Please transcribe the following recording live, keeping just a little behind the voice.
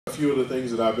A few of the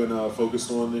things that I've been focused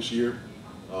on this year.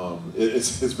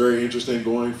 It's very interesting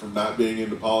going from not being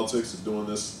into politics to doing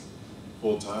this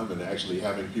full time and actually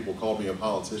having people call me a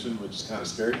politician, which is kind of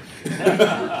scary.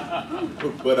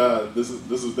 But this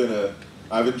has been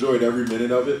I've enjoyed every minute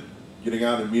of it, getting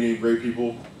out and meeting great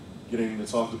people, getting to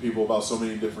talk to people about so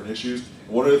many different issues.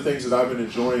 And one of the things that I've been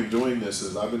enjoying doing this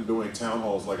is I've been doing town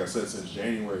halls, like I said, since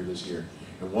January this year.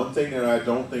 And one thing that I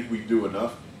don't think we do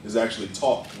enough is actually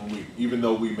talk even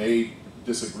though we may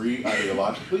disagree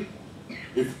ideologically.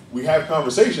 If we have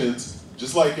conversations,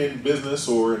 just like in business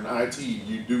or in IT,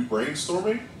 you do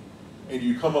brainstorming and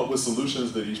you come up with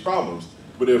solutions to these problems.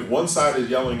 But if one side is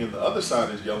yelling and the other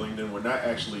side is yelling, then we're not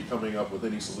actually coming up with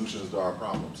any solutions to our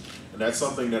problems. And that's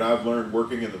something that I've learned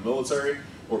working in the military,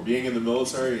 or being in the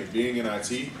military and being in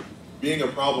IT, being a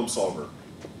problem solver.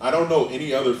 I don't know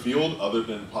any other field other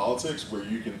than politics where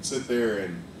you can sit there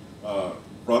and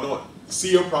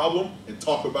see a problem and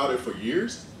talk about it for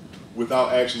years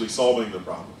without actually solving the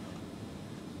problem.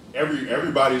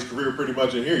 Everybody's career pretty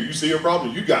much in here, you see a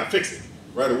problem, you gotta fix it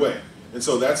right away. And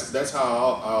so that's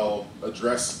how I'll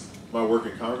address my work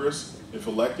in Congress if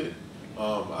elected.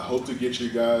 I hope to get you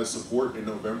guys support in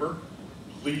November.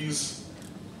 Please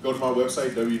go to my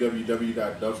website,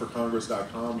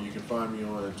 www.doveforcongress.com. You can find me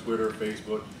on Twitter,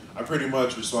 Facebook. I pretty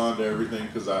much respond to everything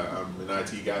because I'm an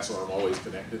IT guy, so I'm always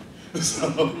connected. So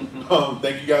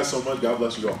thank you guys so much. God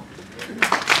bless you all.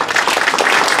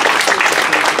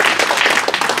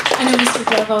 I know Mr.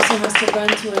 Dove also has to run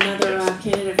to another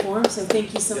candidate forum, so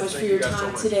thank you so much for your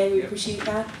time today. We appreciate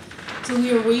that. So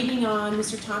we are waiting on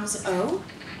Mr. Thomas O.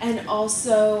 and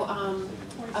also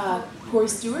Corey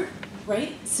Stewart,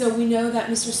 right? So we know that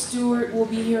Mr. Stewart will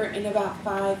be here in about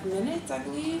 5 minutes, I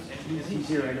believe. He's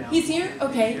here right now. He's here?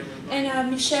 Okay.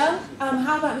 And Michelle,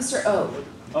 how about Mr. O?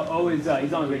 Oh, he's on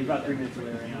his way. He's about 3 minutes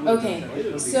away right now.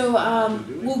 Okay. So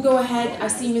we'll go ahead. I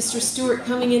see Mr. Stewart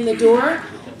coming in the door.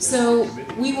 So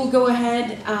we will go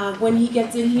ahead when he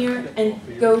gets in here and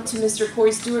go to Mr.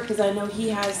 Corey Stewart because I know he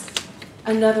has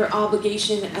another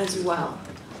obligation as well.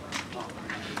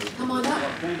 Come on up.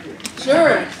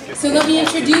 Sure. So let me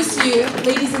introduce you,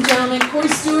 ladies and gentlemen. Corey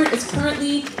Stewart is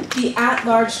currently the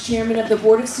at-large chairman of the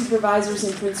Board of Supervisors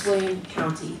in Prince William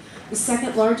County, the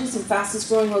second largest and fastest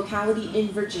growing locality in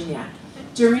Virginia.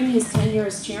 During his tenure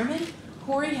as chairman,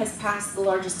 Corey has passed the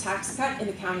largest tax cut in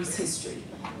the county's history,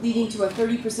 leading to a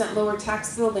 30% lower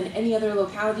tax bill than any other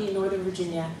locality in Northern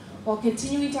Virginia, while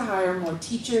continuing to hire more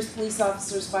teachers, police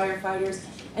officers, firefighters,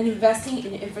 and investing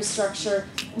in infrastructure,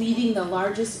 leading the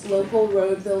largest local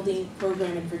road building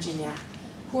program in Virginia.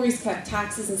 Corey's kept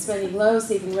taxes and spending low,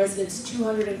 saving residents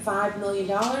 $205 million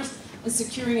and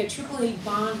securing a AAA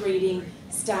bond rating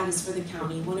status for the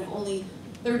county, one of only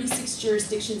 36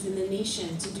 jurisdictions in the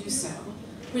nation to do so.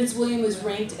 Prince William was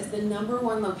ranked as the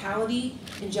 #1 locality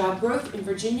in job growth in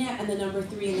Virginia and the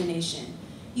 #3 in the nation.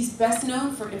 He's best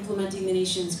known for implementing the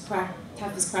nation's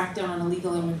toughest crackdown on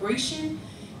illegal immigration,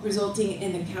 resulting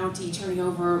in the county turning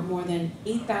over more than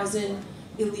 8,000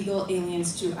 illegal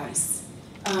aliens to ICE.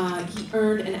 He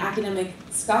earned an academic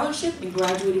scholarship and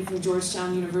graduated from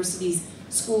Georgetown University's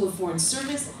School of Foreign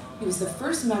Service. He was the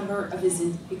first member of his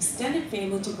extended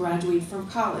family to graduate from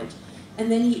college. And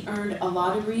then he earned a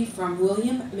law degree from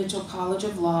William Mitchell College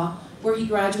of Law, where he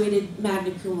graduated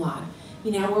magna cum laude. He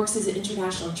now works as an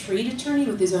international trade attorney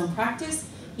with his own practice.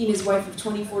 He and his wife of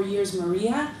 24 years,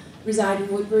 Maria, reside in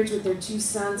Woodbridge with their 2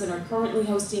 sons and are currently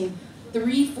hosting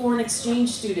 3 foreign exchange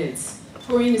students.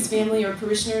 Corey and his family are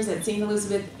parishioners at St.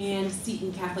 Elizabeth and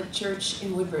Seton Catholic Church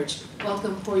in Woodbridge.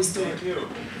 Welcome, Corey Stewart. Thank you.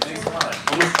 Thanks a lot.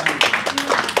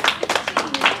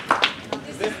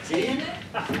 15?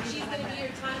 She's going to be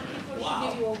your timekeeper. She'll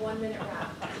give you a 1-minute wrap.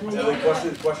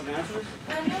 Any question answers? I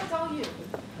know it's all you.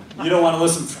 You don't want to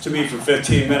listen to me for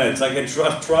 15 minutes. I can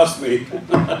trust me.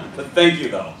 But thank you,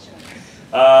 though.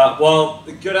 Well,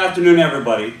 good afternoon,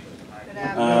 everybody. Good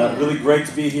afternoon. Really great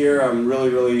to be here. I'm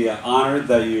really honored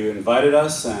that you invited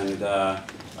us, and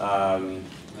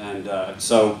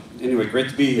so anyway, great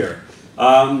to be here.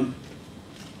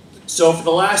 So for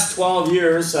the last 12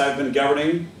 years, I've been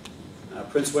governing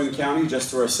Prince William County just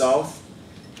to ourselves.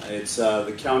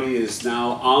 The county is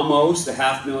now almost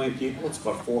 500,000 people. It's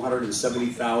about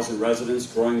 470,000 residents,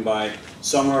 growing by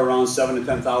somewhere around 7,000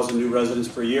 to 10,000 new residents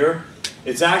per year.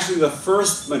 It's actually the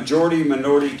first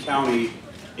majority-minority county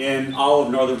in all of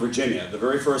Northern Virginia. The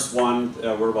very first one,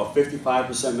 we're about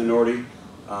 55% minority,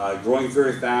 growing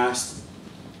very fast.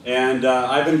 And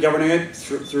I've been governing it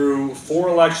through 4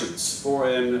 elections.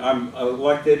 And I'm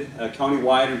elected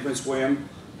countywide in Prince William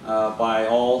by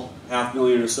all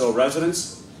 500,000 or so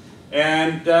residents.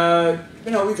 And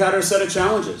you know, we've had our set of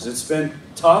challenges. It's been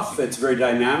tough, it's very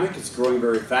dynamic, it's growing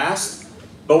very fast,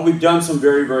 but we've done some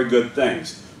very, very good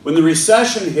things. When the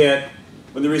recession hit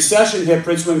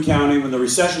Prince William County, when the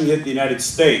recession hit the United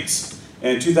States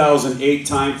in 2008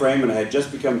 timeframe, and I had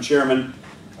just become chairman,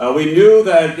 we knew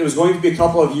that it was going to be a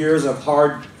couple of years of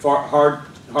hard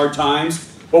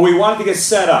times, but we wanted to get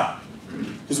set up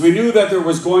because we knew that there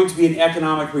was going to be an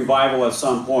economic revival at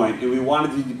some point, and we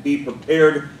wanted to be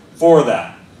prepared for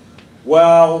that.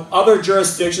 Well, other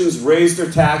jurisdictions raised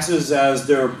their taxes as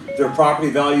their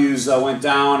property values went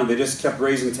down, and they just kept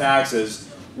raising taxes.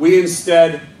 We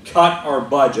instead cut our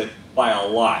budget by a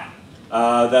lot.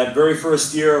 That very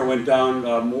first year it went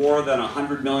down more than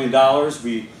 $100 million.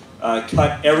 We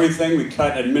cut everything. We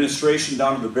cut administration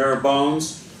down to the bare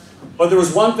bones. But there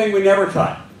was one thing we never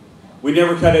cut. We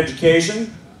never cut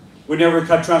education, we never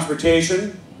cut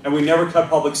transportation, and we never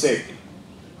cut public safety.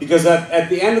 Because at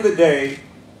the end of the day,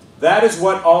 that is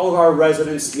what all of our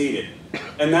residents needed.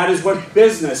 And that is what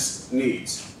business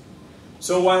needs.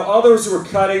 So while others were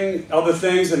cutting other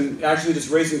things and actually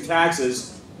just raising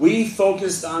taxes, we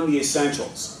focused on the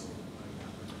essentials.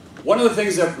 One of the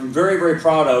things that I'm very, very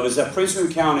proud of is that Prince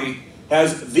William County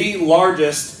has the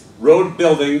largest road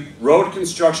building, road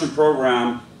construction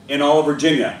program in all of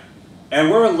Virginia. And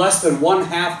we're less than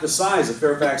 1/2 the size of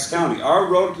Fairfax County. Our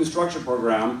road construction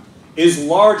program is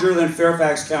larger than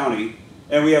Fairfax County,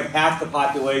 and we have half the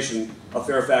population of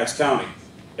Fairfax County.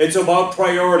 It's about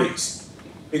priorities.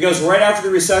 Because right after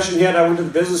the recession hit, I went to the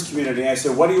business community and I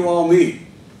said, what do you all need?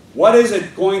 What is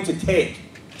it going to take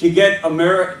to get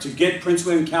Prince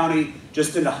William County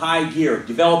just into high gear,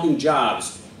 developing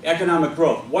jobs, economic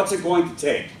growth? What's it going to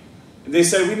take? And they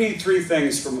said, we need 3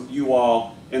 things from you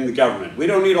all in the government. We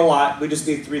don't need a lot, we just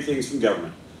need 3 things from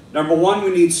government. Number 1,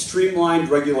 we need streamlined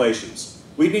regulations.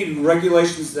 We need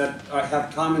regulations that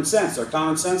have common sense, are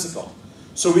commonsensical.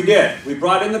 So we did. We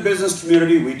brought in the business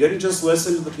community. We didn't just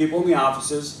listen to the people in the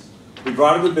offices. We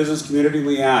brought in the business community and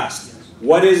we asked,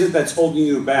 what is it that's holding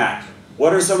you back?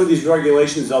 What are some of these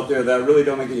regulations out there that really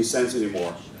don't make any sense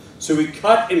anymore? So we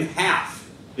cut in half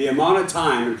the amount of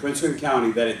time in Prince William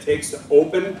County that it takes to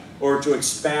open or to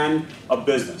expand a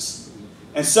business.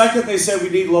 And second, they said we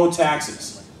need low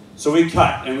taxes. So we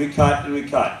cut and we cut and we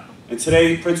cut. And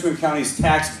today, Prince William County's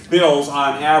tax bills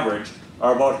on average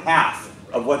are about half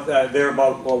of what they're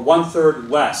about, well, 1/3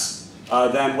 less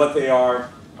than what they are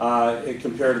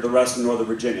compared to the rest of Northern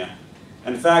Virginia.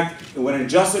 In fact, when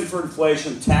adjusted for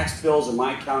inflation, tax bills in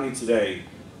my county today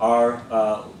are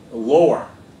lower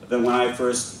than when I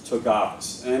first took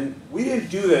office. And we didn't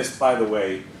do this, by the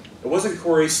way. It wasn't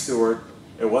Corey Stewart.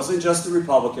 It wasn't just the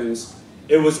Republicans.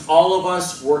 It was all of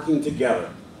us working together.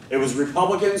 It was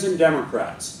Republicans and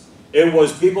Democrats. It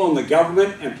was people in the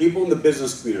government and people in the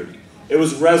business community. It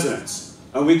was residents.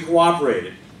 And we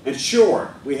cooperated. And sure,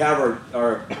 we have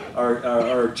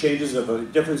our changes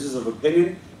of differences of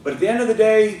opinion, but at the end of the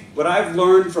day, what I've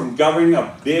learned from governing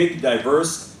a big,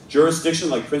 diverse jurisdiction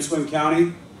like Prince William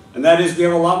County, and that is we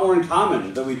have a lot more in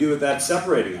common than we do with that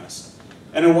separating us.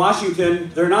 And in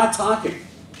Washington, they're not talking.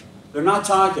 They're not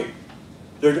talking.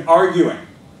 They're arguing.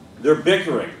 They're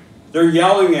bickering. They're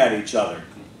yelling at each other.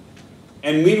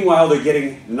 And meanwhile, they're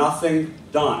getting nothing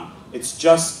done. It's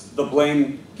just the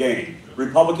blame game.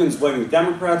 Republicans blaming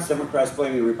Democrats, Democrats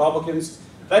blaming Republicans.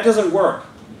 That doesn't work.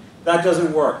 That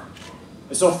doesn't work.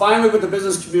 And so finally what the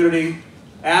business community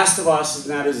asked of us,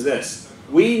 and that is this.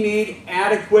 We need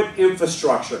adequate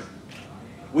infrastructure.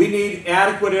 We need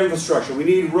adequate infrastructure. We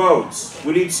need roads.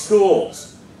 We need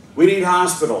schools. We need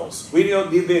hospitals. We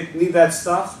need that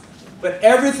stuff. But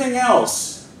everything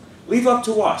else, leave up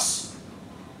to us.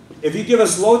 If you give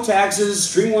us low taxes,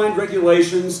 streamlined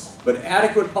regulations, but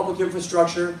adequate public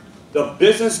infrastructure, the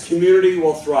business community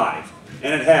will thrive,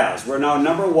 and it has. We're now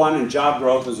 #1 in job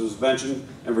growth, as was mentioned,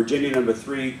 and Virginia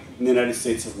 #3 in the United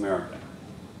States of America.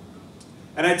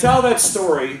 And I tell that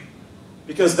story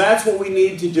because that's what we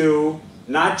need to do,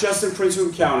 not just in Prince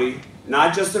William County,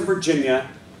 not just in Virginia,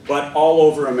 but all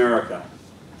over America.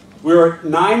 We're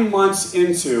 9 months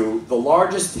into the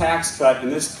largest tax cut in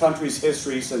this country's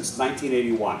history since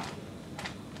 1981.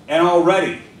 And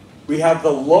already, we have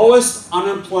the lowest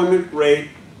unemployment rate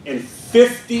in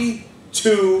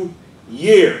 52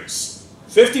 years.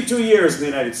 52 years in the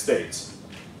United States.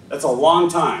 That's a long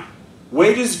time.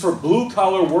 Wages for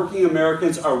blue-collar working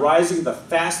Americans are rising at the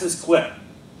fastest clip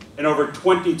in over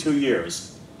 22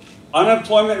 years.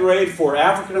 Unemployment rate for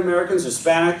African Americans,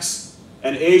 Hispanics,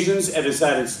 and Asians is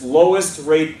at its lowest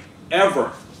rate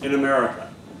ever in America.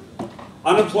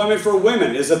 Unemployment for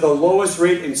women is at the lowest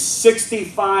rate in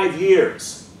 65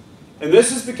 years. And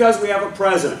this is because we have a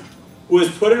president who has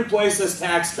put in place this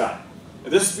tax cut.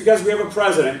 And this is because we have a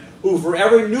president who, for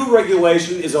every new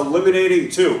regulation, is eliminating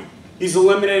two. He's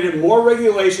eliminated more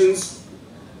regulations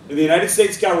in the United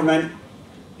States government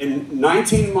in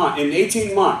 18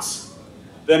 months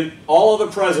than all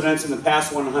other presidents in the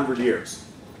past 100 years.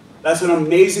 That's an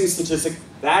amazing statistic.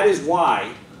 That is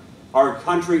why our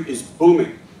country is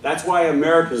booming. That's why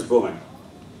America is booming.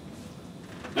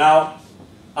 Now,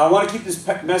 I want to keep this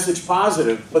message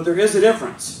positive, but there is a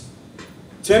difference.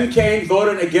 Tim Kaine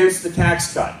voted against the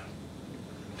tax cut.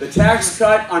 The tax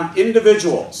cut on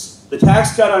individuals. The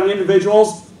tax cut on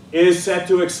individuals is set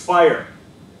to expire.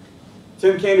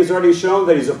 Tim Kaine has already shown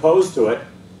that he's opposed to it.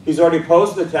 He's already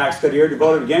opposed the tax cut here. He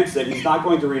voted against it. He's not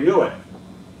going to renew it.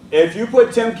 If you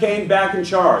put Tim Kaine back in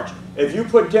charge, if you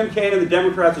put Tim Kaine and the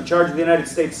Democrats in charge of the United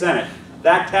States Senate,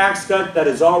 that tax cut that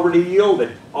has already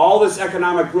yielded all this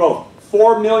economic growth,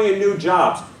 4 million new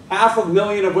jobs,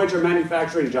 500,000 of which are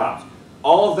manufacturing jobs,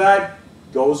 all of that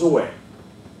goes away.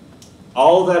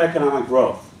 All of that economic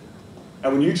growth.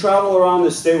 And when you travel around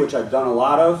this state, which I've done a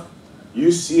lot of,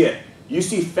 you see it. You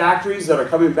see factories that are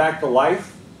coming back to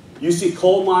life. You see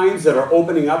coal mines that are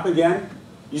opening up again.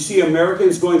 You see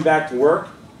Americans going back to work.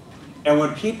 And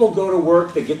when people go to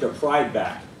work, they get their pride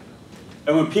back.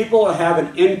 And when people have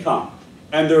an income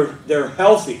and they're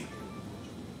healthy,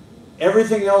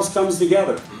 everything else comes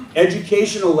together.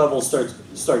 Educational levels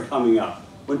start coming up.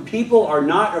 When people are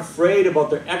not afraid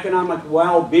about their economic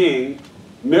well-being,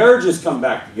 marriages come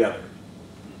back together.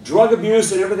 Drug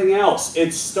abuse and everything else,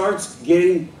 it starts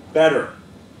getting better.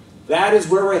 That is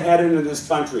where we're headed in this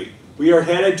country. We are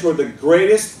headed toward the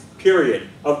greatest period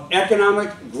of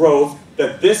economic growth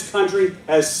that this country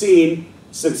has seen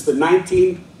since the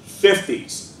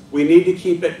 1950s. We need to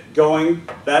keep it going.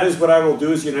 That is what I will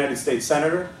do as United States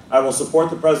Senator. I will support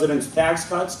the President's tax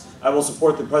cuts. I will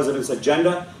support the President's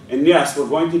agenda. And yes, we're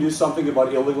going to do something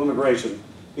about illegal immigration,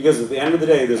 because at the end of the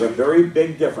day, there's a very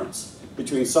big difference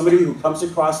between somebody who comes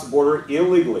across the border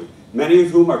illegally, many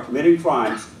of whom are committing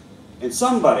crimes, and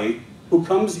somebody who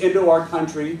comes into our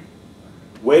country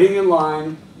waiting in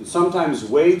line, and sometimes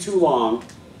way too long,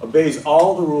 obeys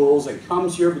all the rules and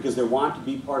comes here because they want to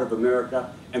be part of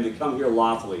America and they come here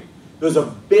lawfully. There's a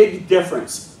big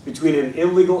difference between an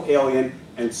illegal alien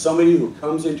and somebody who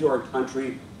comes into our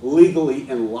country legally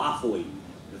and lawfully.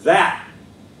 That,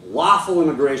 lawful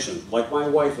immigration, like my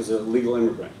wife is a legal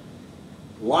immigrant,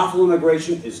 lawful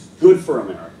immigration is good for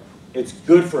America. It's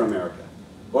good for America,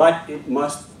 but it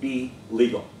must be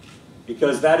legal,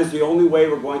 because that is the only way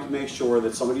we're going to make sure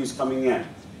that somebody who's coming in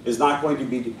is not going to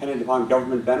be dependent upon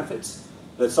government benefits,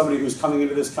 that somebody who's coming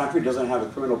into this country doesn't have a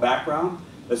criminal background,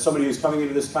 that somebody who's coming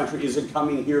into this country isn't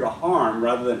coming here to harm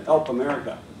rather than help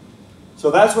America. So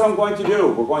that's what I'm going to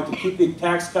do. We're going to keep the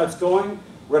tax cuts going,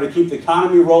 we're going to keep the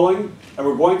economy rolling, and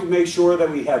we're going to make sure that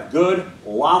we have good,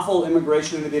 lawful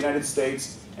immigration into the United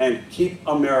States and keep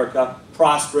America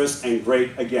prosperous and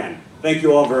great again. Thank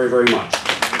you all very, very much.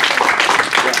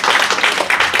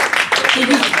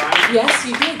 Yes,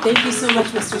 you did. Thank you so much,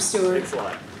 Mr. Stewart.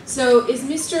 So is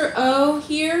Mr. O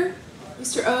here?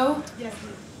 Mr. O? Yes.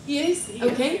 He is?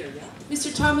 Okay.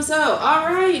 Mr. Thomas O. All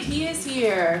right, he is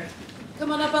here.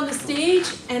 Come on up on the stage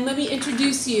and let me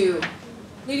introduce you.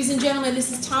 Ladies and gentlemen, this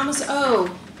is Thomas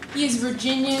O. He is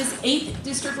Virginia's 8th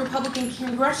District Republican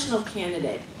congressional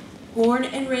candidate. Born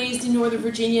and raised in Northern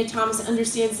Virginia, Thomas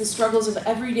understands the struggles of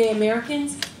everyday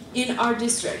Americans in our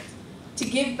district. To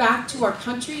give back to our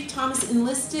country, Thomas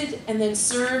enlisted and then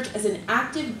served as an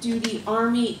active duty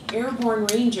Army Airborne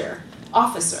Ranger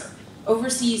officer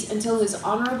overseas until his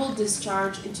honorable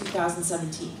discharge in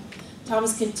 2017.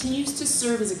 Thomas continues to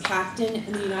serve as a captain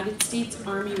in the United States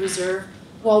Army Reserve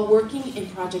while working in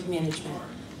project management.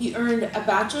 He earned a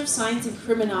Bachelor of Science in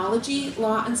Criminology,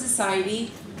 Law, and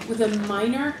Society with a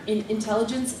minor in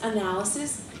Intelligence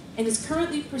Analysis, and is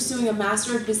currently pursuing a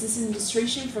Master of Business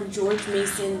Administration from George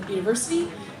Mason University,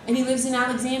 and he lives in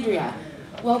Alexandria.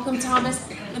 Welcome, Thomas.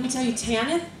 Let me tell you,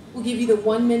 Tanith will give you the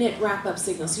 1-minute wrap-up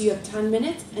signal. So you have 10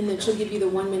 minutes, and then she'll give you the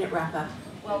 1-minute wrap-up.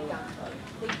 Welcome.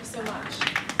 Thank you so much.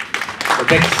 Well,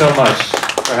 thank you so much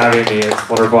for having me. It's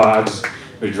wonderful.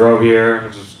 We drove here,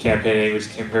 which was campaigning. We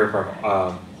just came here from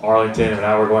Arlington, and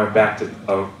now we're going back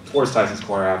to towards Tyson's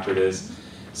Corner after this.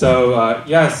 So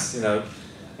yes,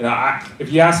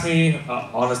 if you asked me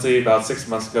honestly about 6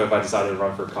 months ago if I decided to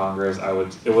run for Congress,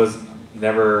 it was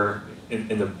never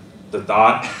in the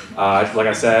thought. Like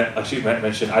I said, like she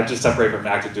mentioned, I just separated from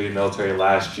active duty military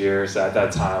last year. So at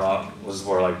that time, I was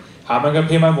more like, how am I going to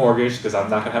pay my mortgage? Because I'm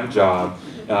not going to have a job.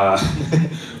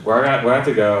 Where I have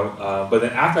to go. But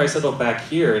then after I settled back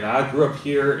here, and I grew up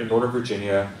here in Northern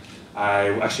Virginia, I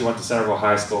actually went to Centerville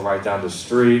High School right down the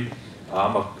street.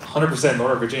 I'm a 100%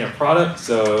 Northern Virginia product,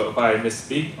 so if I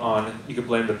misspeak on, you could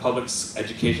blame the public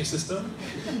education system.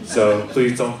 So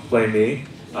please don't blame me.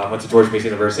 I went to George Mason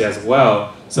University as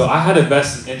well. So I had a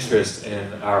vested interest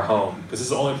in our home, because this is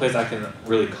the only place I can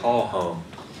really call home.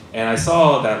 And I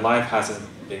saw that life hasn't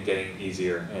been getting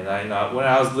easier. And when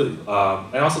I was,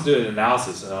 I also did an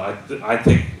analysis. I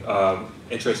think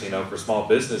interest, for small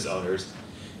business owners,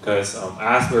 because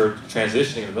as we're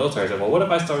transitioning to the military, I said, well, what if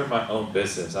I started my own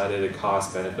business? I did a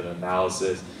cost-benefit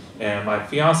analysis, and my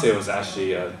fiance was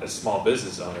actually a small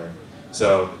business owner.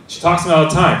 So she talks to me all the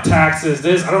time, taxes,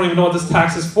 this, I don't even know what this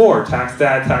tax is for, tax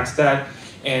that.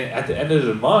 And at the end of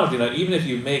the month, even if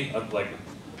you make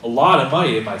a lot of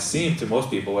money, it might seem to most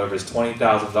people, whether it's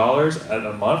 $20,000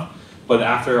 a month, but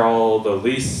after all the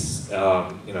lease,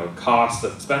 costs,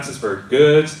 expenses for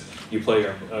goods, you pay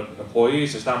your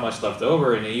employees, there's not much left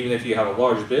over, and even if you have a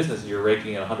large business and you're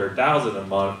raking in $100,000 a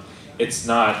month, it's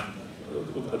not,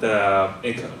 the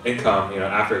income,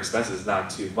 after expenses is not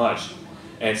too much.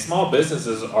 And small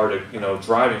businesses are the,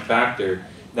 driving factor.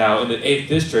 Now in the 8th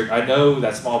district, I know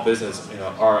that small business,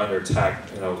 are under attack.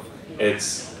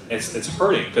 It's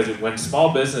hurting, because when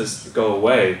small businesses go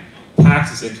away,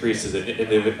 taxes increase to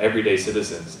the everyday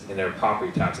citizens, and their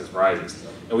property taxes rises.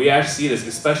 And we actually see this,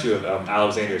 especially with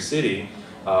Alexandria City.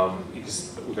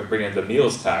 Because we can bring in the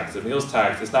meals tax. The meals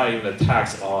tax is not even a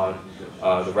tax on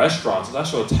the restaurants; it's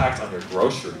actually a tax on your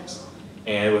groceries.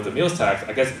 And with the meals tax,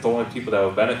 I guess the only people that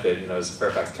will benefit, is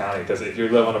Fairfax County. Because if you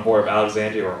live on the border of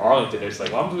Alexandria or Arlington, it's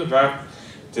like, well, I'm going to drive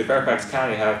to Fairfax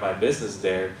County and have my business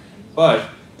there. But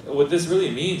what this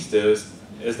really means is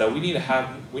that we need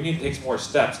to take some more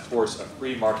steps towards a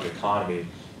free market economy.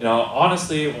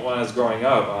 Honestly, when I was growing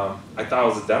up, I thought I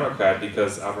was a Democrat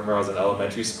because I remember I was in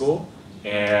elementary school,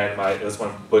 and it was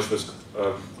when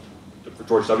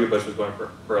George W. Bush was going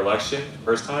for election the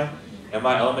first time, and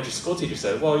my elementary school teacher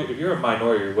said, well, if you're a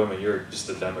minority or woman, you're just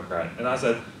a Democrat. And I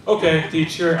said, okay,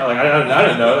 teacher. I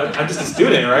didn't know. I'm just a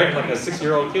student, right? Like a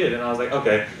 6-year-old kid. And I was like,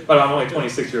 okay, but I'm only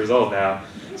 26 years old now.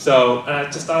 So, and I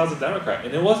just thought I was a Democrat.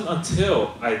 And it wasn't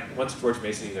until I went to George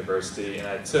Mason University and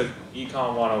I took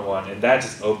Econ 101, and that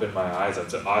just opened my eyes up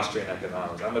to Austrian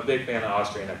economics. I'm a big fan of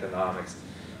Austrian economics.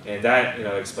 And that,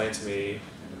 explained to me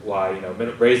why,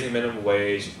 raising minimum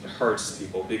wage hurts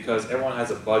people, because everyone has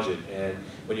a budget. And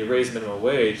when you raise minimum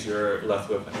wage, you're left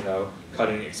with,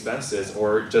 cutting expenses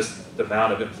or just the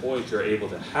amount of employees you're able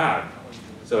to have.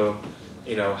 So,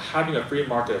 having a free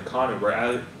market economy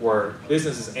where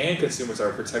businesses and consumers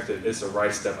are protected is the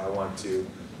right step I want to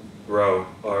grow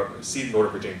or see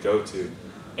Northern Virginia go to.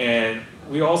 And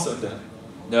we also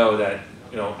know that,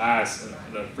 as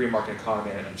a free market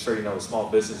economy, and I'm sure with small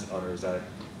business owners, that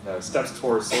steps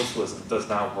towards socialism does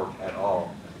not work at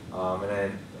all. And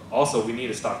then also we need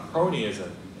to stop cronyism.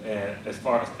 And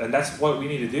that's what we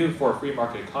need to do for a free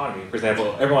market economy. For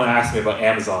example, everyone asks me about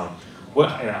Amazon.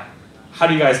 How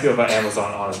do you guys feel about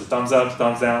Amazon, honestly? Thumbs up,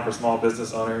 thumbs down for small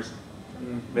business owners?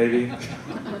 Maybe?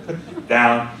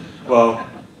 Down? Well,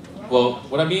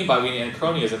 what I mean by we need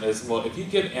cronyism is, well, if you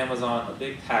give Amazon a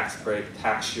big tax break,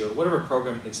 tax shield, whatever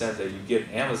program incentive that you give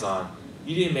Amazon,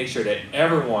 you need to make sure that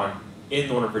everyone in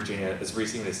Northern Virginia is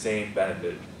receiving the same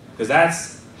benefit. Because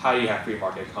that's how you have free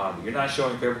market economy. You're not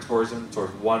showing favoritism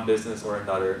towards one business or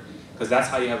another, because that's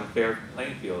how you have a fair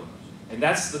playing field. And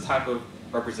that's the type of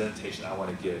representation I want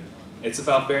to give. It's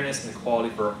about fairness and equality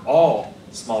for all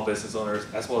small business owners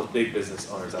as well as big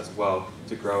business owners as well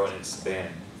to grow and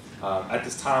expand. At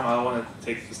this time, I want to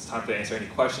take this time to answer any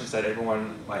questions that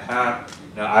everyone might have.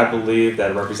 I believe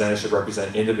that a representative should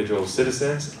represent individual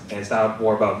citizens, and it's not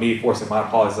more about me forcing my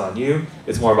policies on you.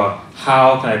 It's more about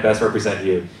how can I best represent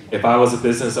you. If I was a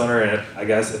business owner, and I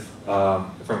guess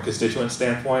from a constituent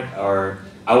standpoint, or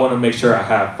I want to make sure I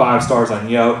have 5 stars on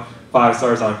Yelp, 5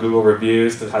 stars on Google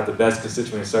reviews to have the best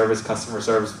constituent service, customer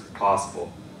service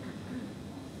possible.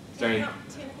 Is there any?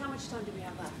 Tina, how much time do we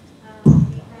have left? We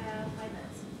have 5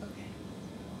 minutes. Okay.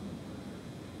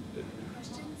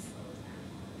 Questions?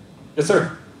 Yes,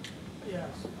 sir. Yes.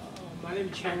 My name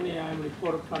is Chang Lee. I'm a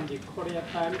reporter from the Korea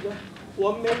Times.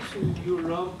 What makes you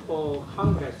run for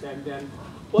Congress, and then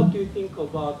what do you think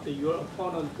about your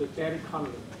opponent, Derek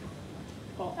Connolly?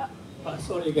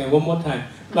 Sorry again, one more time.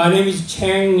 My name is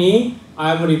Chang Lee.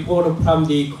 I'm a reporter from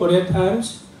the Korea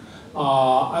Times.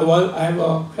 I have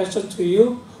a question to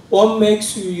you. What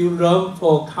makes you run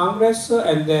for Congress,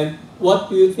 and then what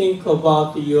do you think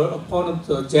about your opponent,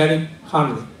 Derek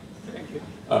Connolly? Thank you.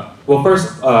 Well,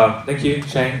 first, thank you,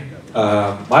 Chang.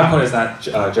 My opponent is not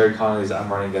Jerry Connolly.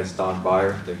 I'm running against Don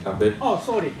Byer, the incumbent. Oh,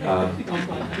 sorry.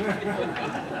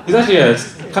 He's actually a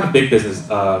kind of big business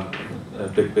a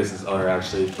big business owner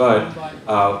actually. But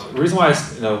the reason why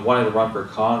I wanted to run for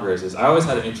Congress is I always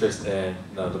had an interest in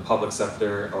the public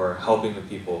sector or helping the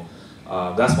people.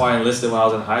 That's why I enlisted when I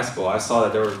was in high school. I saw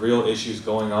that there were real issues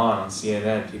going on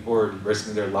CNN. People were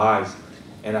risking their lives.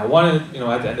 And I wanted,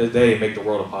 at the end of the day, make the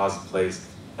world a positive place.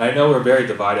 And I know we're very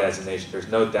divided as a nation. There's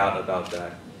no doubt about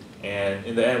that. And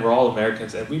in the end, we're all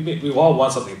Americans, and we all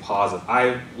want something positive.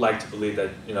 I like to believe that,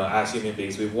 as human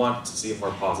beings, we want to see a more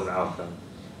positive outcome.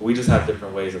 We just have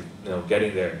different ways of,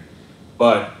 getting there.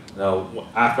 But,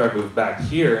 after I moved back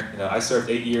here, I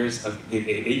served 8 years of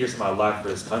my life for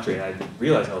this country, and I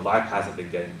realized, life hasn't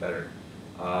been getting better.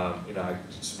 I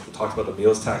just talked about the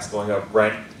meals tax going up,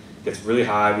 rent gets really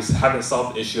high. We haven't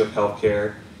solved the issue of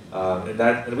healthcare,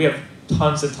 and we have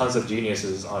tons and tons of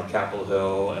geniuses on Capitol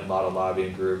Hill and a lot of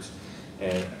lobbying groups,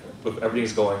 and with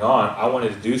everything's going on, I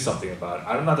wanted to do something about it.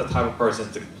 I'm not the type of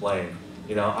person to complain.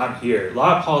 I'm here. A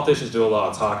lot of politicians do a lot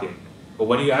of talking, but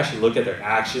when you actually look at their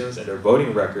actions and their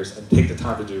voting records and take the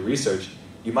time to do research,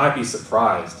 you might be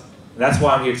surprised. And that's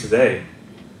why I'm here today.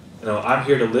 I'm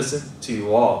here to listen to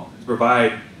you all, to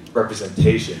provide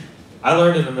representation. I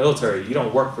learned in the military, you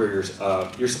don't work for your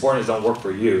subordinates don't work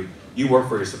for you. You work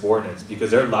for your subordinates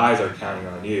because their lives are counting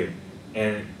on you.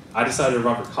 And I decided to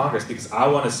run for Congress because I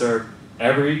want to serve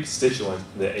every constituent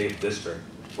in the 8th district,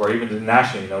 or even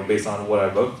nationally, based on what I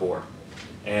vote for.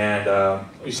 And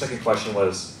your second question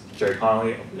was, Jerry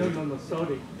Connolly? No,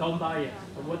 sorry, Don Bayer.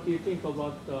 What do you think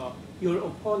about your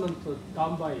opponent,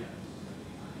 Don Bayer?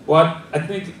 Well, I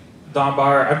think Don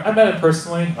Bayer, I met him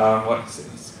personally.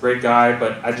 He's a great guy,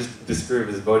 but I just disagree with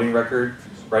his voting record.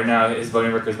 Right now, his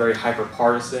voting record is very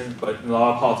hyper-partisan, but a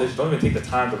lot of politicians don't even take the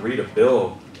time to read a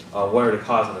bill. What are the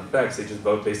cause and effects? They just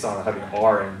vote based on having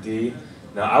R and D.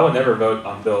 Now, I would never vote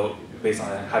on a bill based on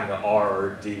having an R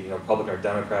or D, Republican or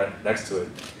Democrat next to it.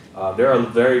 There are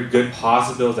very good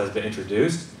positive bills that have been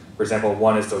introduced. For example,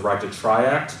 one is the Right to Try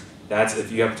Act. That's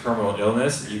if you have terminal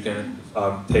illness, you can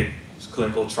take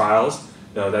clinical trials.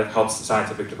 That helps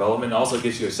scientific development. It also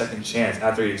gives you a second chance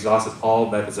after you exhausted all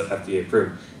methods of FDA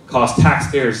approved. Costs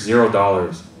taxpayers $0.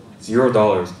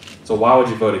 $0. So why would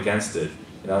you vote against it?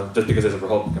 Just because it's a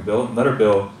Republican bill. Another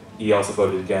bill he also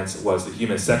voted against was the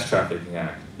Human Sex Trafficking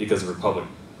Act because of Republic.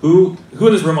 Who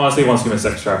in this room honestly wants human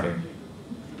sex trafficking?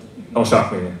 Don't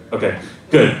shock me. Okay,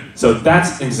 good. So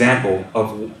that's an example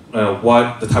of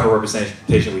what the type of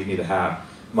representation we need to have.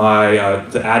 The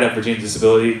ADAPT Virginia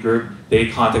Disability Group, they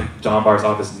contacted John Barr's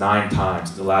office 9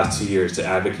 times in the last 2 years to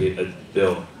advocate a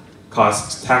bill.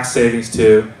 Costs tax savings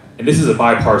too, and this is a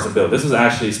bipartisan bill. This is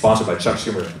actually sponsored by Chuck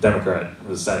Schumer, a Democrat in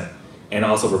the Senate, and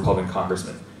also a Republican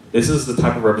congressman. This is the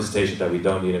type of representation that we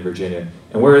don't need in Virginia.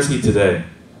 And where is he today?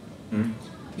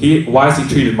 Why is he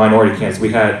treated minority candidates?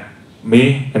 We had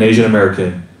me, an Asian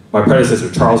American, my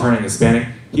predecessor, Charles Herning, Hispanic.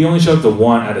 He only showed up to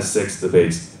 1 out of 6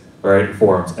 debates, right,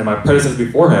 forums. And my predecessor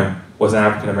before him was an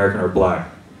African American or black.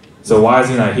 So why is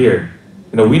he not here?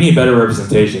 We need better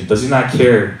representation. Does he not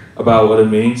care about what it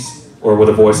means or what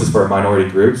the voice is for minority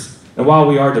groups? And while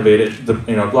we are debated, a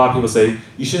lot of people say,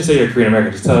 you shouldn't say you're Korean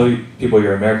American, just tell people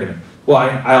you're American. Well,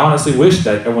 I honestly wish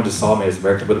that everyone just saw me as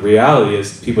American, but the reality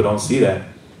is people don't see that.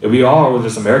 If we all were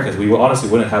just Americans, we honestly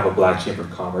wouldn't have a black chamber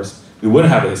of commerce, we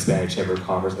wouldn't have a Hispanic chamber of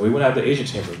commerce, and we wouldn't have the Asian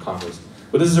chamber of commerce.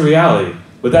 But this is a reality.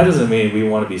 But that doesn't mean we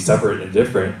want to be separate and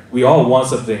different. We all want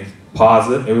something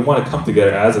positive, and we want to come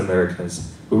together as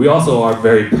Americans. But we also are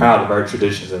very proud of our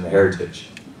traditions and heritage.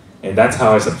 And that's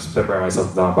how I separate myself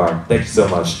from Don Barr. Thank you so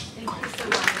much. Appreciate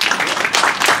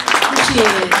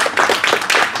it.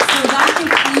 So that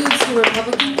concludes the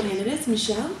Republican candidates.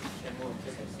 Michelle?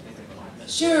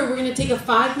 Sure, we're going to take a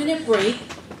 5-minute break.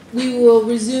 We will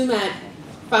resume at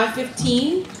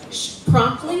 5:15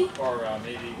 promptly,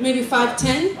 maybe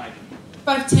 5:10.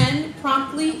 5:10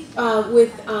 promptly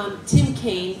with Tim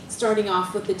Kaine starting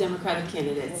off with the Democratic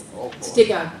candidates. To take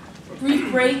a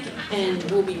brief break, and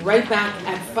we'll be right back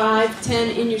at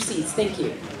 5:10 in your seats. Thank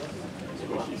you.